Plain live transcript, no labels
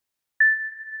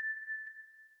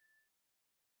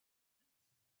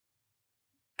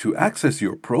To access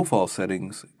your profile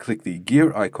settings, click the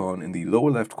gear icon in the lower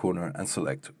left corner and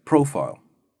select Profile.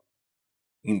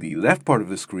 In the left part of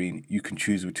the screen, you can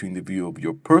choose between the view of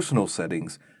your personal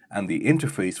settings and the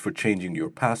interface for changing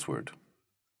your password.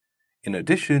 In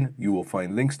addition, you will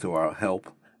find links to our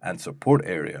help and support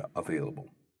area available.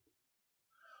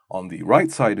 On the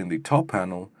right side in the top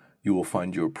panel, you will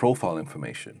find your profile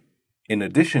information. In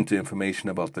addition to information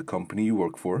about the company you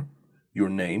work for, your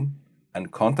name,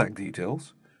 and contact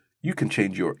details, you can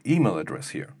change your email address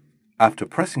here. After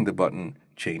pressing the button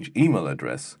Change Email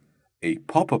Address, a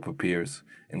pop-up appears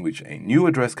in which a new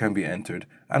address can be entered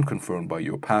and confirmed by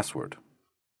your password.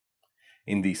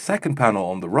 In the second panel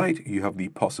on the right, you have the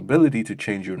possibility to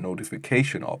change your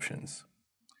notification options.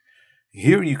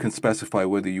 Here you can specify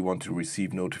whether you want to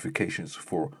receive notifications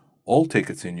for all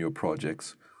tickets in your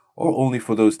projects or only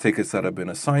for those tickets that have been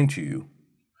assigned to you,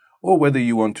 or whether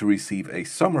you want to receive a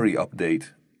summary update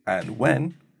and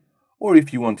when, or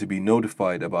if you want to be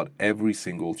notified about every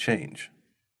single change.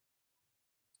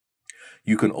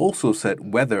 You can also set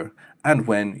whether and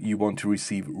when you want to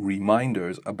receive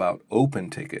reminders about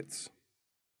open tickets.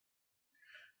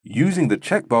 Using the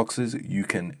checkboxes, you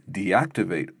can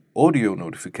deactivate audio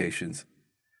notifications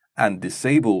and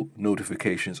disable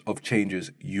notifications of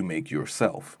changes you make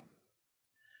yourself.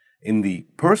 In the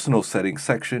Personal Settings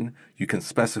section, you can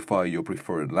specify your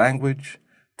preferred language,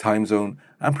 time zone,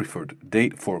 and preferred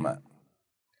date format.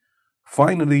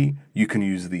 Finally, you can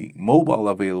use the Mobile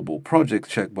Available Projects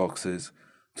checkboxes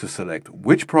to select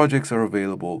which projects are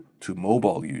available to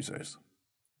mobile users.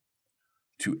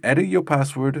 To edit your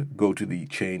password, go to the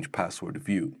Change Password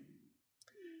view.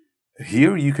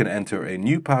 Here you can enter a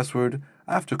new password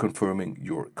after confirming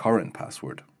your current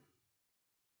password.